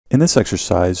In this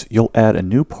exercise, you'll add a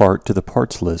new part to the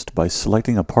parts list by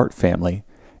selecting a part family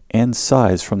and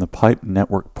size from the pipe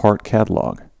network part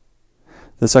catalog.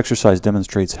 This exercise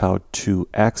demonstrates how to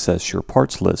access your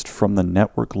parts list from the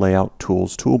Network Layout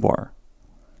Tools toolbar.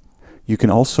 You can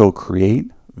also create,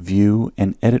 view,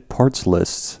 and edit parts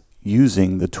lists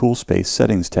using the Toolspace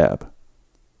Settings tab.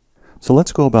 So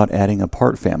let's go about adding a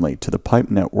part family to the pipe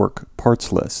network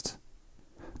parts list.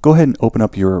 Go ahead and open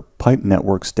up your Pipe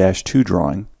Networks -2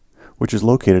 drawing, which is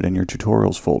located in your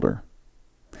Tutorials folder.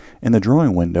 In the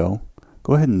drawing window,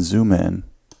 go ahead and zoom in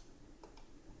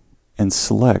and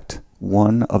select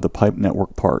one of the pipe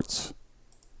network parts.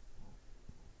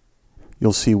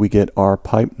 You'll see we get our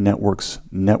Pipe Networks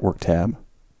Network tab.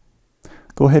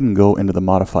 Go ahead and go into the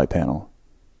Modify panel.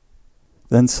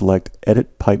 Then select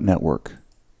Edit Pipe Network.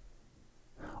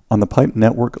 On the Pipe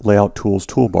Network Layout Tools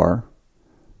toolbar,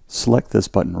 select this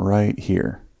button right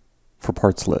here for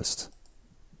Parts List.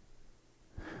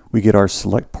 We get our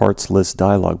Select Parts List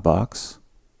dialog box.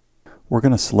 We're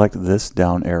going to select this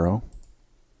down arrow,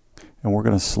 and we're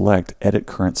going to select Edit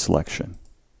Current Selection.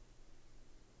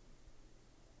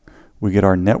 We get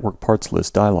our Network Parts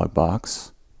List dialog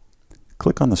box.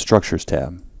 Click on the Structures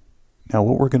tab. Now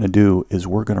what we're going to do is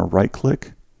we're going to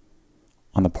right-click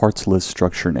on the Parts List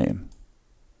structure name.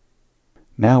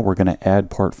 Now we're going to add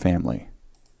part family.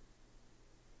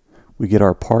 We get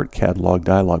our Part Catalog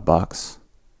dialog box.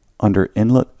 Under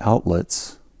Inlet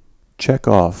Outlets, check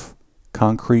off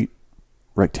Concrete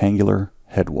Rectangular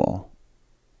Head Wall.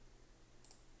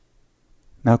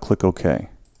 Now click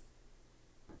OK.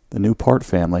 The new part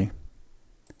family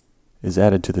is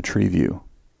added to the tree view,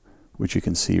 which you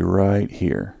can see right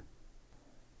here.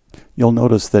 You'll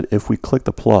notice that if we click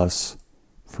the plus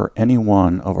for any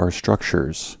one of our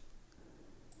structures,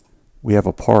 we have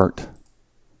a part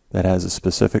that has a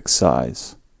specific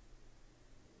size.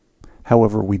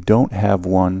 However, we don't have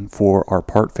one for our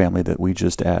part family that we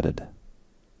just added.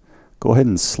 Go ahead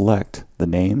and select the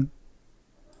name,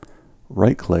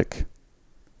 right-click,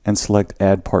 and select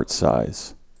Add Part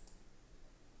Size.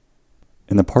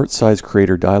 In the Part Size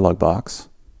Creator dialog box,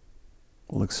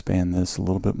 we'll expand this a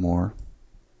little bit more.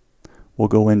 We'll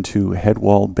go into Head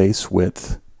Wall Base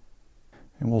Width,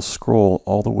 and we'll scroll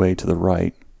all the way to the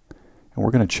right, and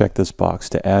we're going to check this box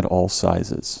to add all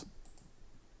sizes.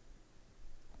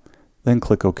 Then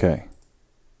click OK.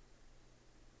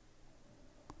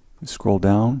 We scroll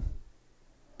down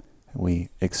and we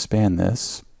expand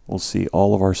this. We'll see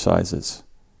all of our sizes.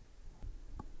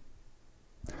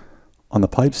 On the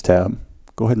Pipes tab,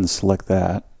 go ahead and select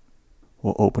that.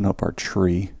 We'll open up our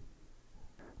tree.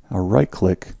 Now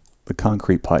right-click the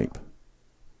concrete pipe.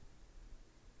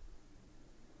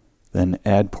 Then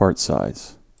Add Part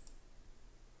Size.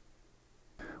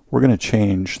 We're going to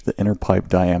change the inner pipe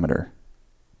diameter.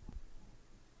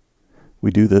 We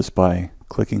do this by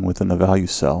clicking within the value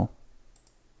cell,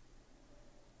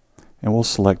 and we'll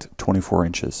select 24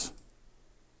 inches.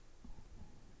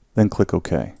 Then click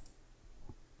OK.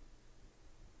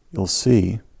 You'll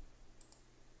see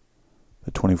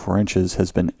that 24 inches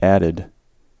has been added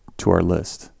to our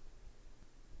list.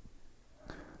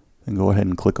 Then go ahead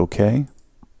and click OK,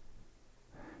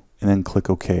 and then click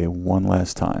OK one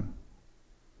last time.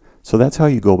 So that's how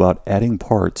you go about adding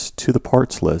parts to the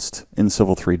parts list in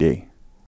Civil 3D.